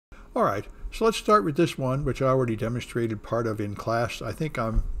All right, so let's start with this one, which I already demonstrated part of in class. I think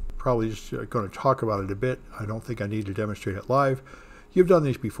I'm probably just going to talk about it a bit. I don't think I need to demonstrate it live. You've done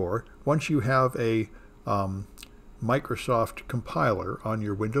these before. Once you have a Microsoft compiler on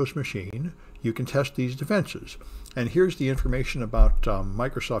your Windows machine, you can test these defenses. And here's the information about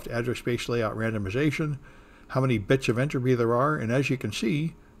Microsoft address space layout randomization, how many bits of entropy there are, and as you can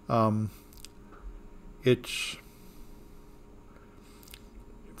see, it's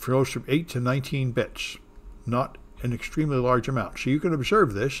goes from 8 to 19 bits, not an extremely large amount. So you can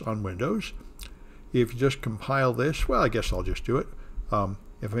observe this on Windows. If you just compile this, well, I guess I'll just do it.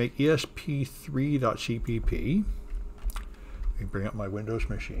 If I make esp3.cpp, I bring up my Windows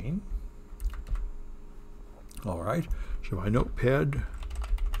machine. All right, so my notepad,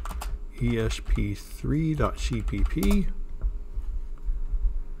 esp3.cpp.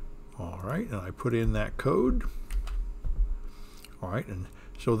 All right, and I put in that code. All right, and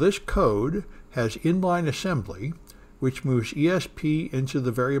so this code has inline assembly, which moves ESP into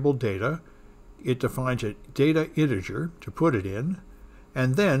the variable data. It defines a data integer to put it in,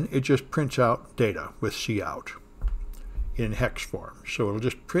 and then it just prints out data with cout in hex form. So it'll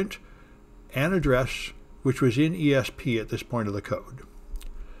just print an address which was in ESP at this point of the code.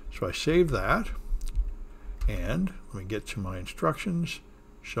 So I save that, and let me get to my instructions,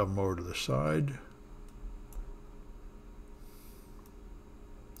 shove them over to the side.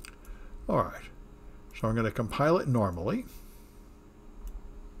 All right, so I'm going to compile it normally,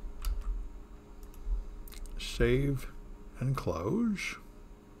 save and close.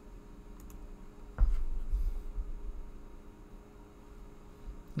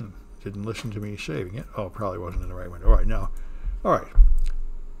 Didn't listen to me saving it. Oh, probably wasn't in the right window. All right, now, all right,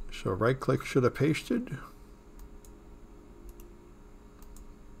 so right click should have pasted.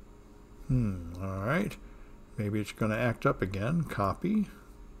 All right, maybe it's going to act up again. Copy.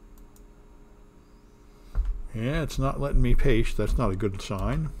 Yeah, it's not letting me paste. That's not a good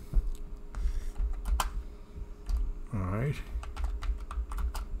sign. All right.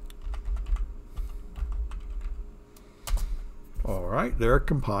 All right, there it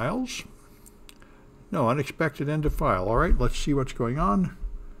compiles. No, unexpected end of file. All right, let's see what's going on.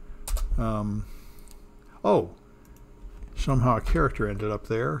 Oh, somehow a character ended up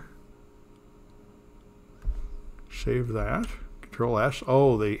there. Save that. Control S.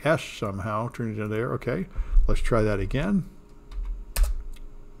 Oh, the S somehow turned into there. Okay. Let's try that again.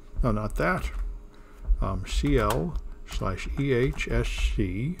 No, not that. CL/EHSC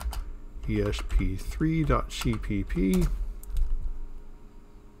ESP3.cpp.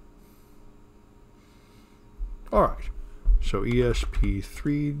 All right. So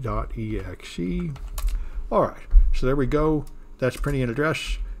ESP3.exe. All right. So there we go. That's printing an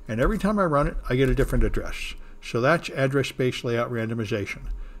address. And every time I run it, I get a different address. So that's address space layout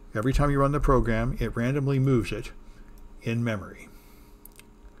randomization. Every time you run the program, it randomly moves it in memory.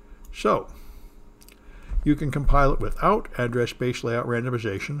 So you can compile it without address space layout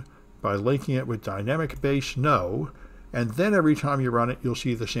randomization by linking it with dynamic base no, and then every time you run it, you'll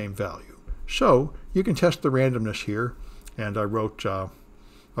see the same value. So you can test the randomness here, and I wrote a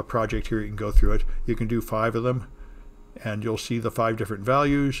project here. You can go through it. You can do 5 of them, and you'll see the 5 different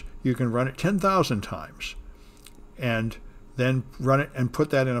values. You can run it 10,000 times, and then run it and put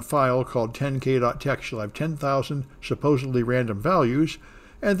that in a file called 10k.txt. You'll have 10,000 supposedly random values,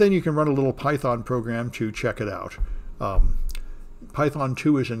 and then you can run a little Python program to check it out. Python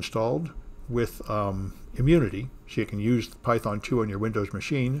 2 is installed with immunity, so you can use Python 2 on your Windows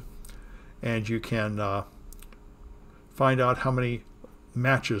machine, and you can find out how many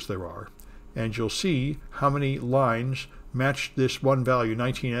matches there are. And you'll see how many lines match this one value,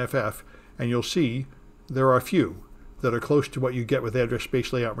 19FF, and you'll see there are a few that are close to what you get with address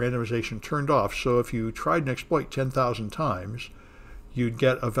space layout randomization turned off. So if you tried an exploit 10,000 times, you'd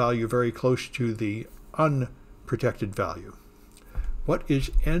get a value very close to the unprotected value. What is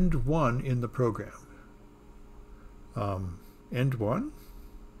end 1 in the program? End 1?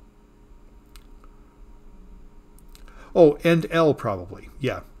 Oh, end L probably.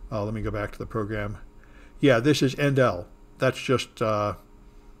 Yeah. Let me go back to the program. Yeah, this is end L. That's just the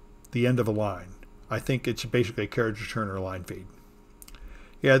end of a line. I think it's basically a carriage return or a line feed.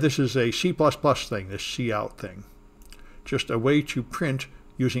 Yeah, this is a C++ thing, this cout thing. Just a way to print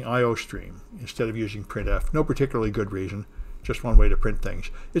using IOStream instead of using printf. No particularly good reason, just one way to print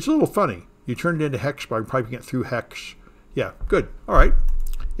things. It's a little funny. You turn it into hex by piping it through hex. Yeah, good. All right.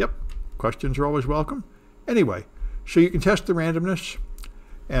 Yep. Questions are always welcome. Anyway, so you can test the randomness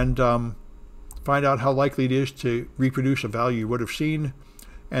and find out how likely it is to reproduce a value you would have seen.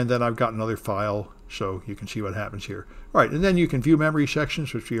 And then I've got another file So you can see what happens here. All right, and then you can view memory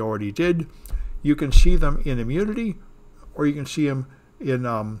sections, which we already did. You can see them in Immunity, or you can see them in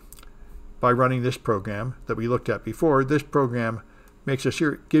by running this program that we looked at before. This program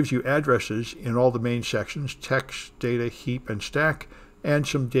gives you addresses in all the main sections: text, data, heap, and stack, and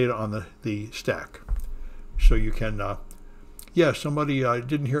some data on the stack. So you can, somebody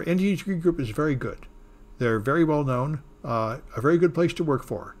didn't hear. NTG Group is very good. They're very well known, a very good place to work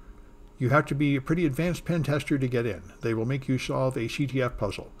for. You have to be a pretty advanced pen tester to get in. They will make you solve a CTF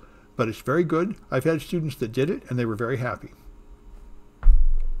puzzle, but it's very good. I've had students that did it, and they were very happy.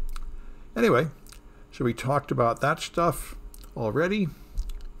 Anyway, so we talked about that stuff already,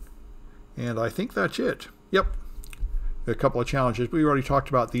 and I think that's it. Yep, a couple of challenges. We already talked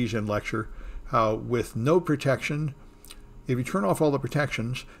about these in lecture, how with no protection, if you turn off all the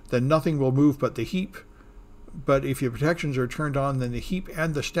protections, then nothing will move but the heap. But if your protections are turned on, then the heap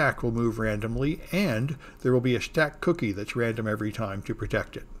and the stack will move randomly, and there will be a stack cookie that's random every time to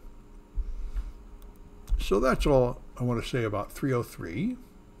protect it. So that's all I want to say about 303.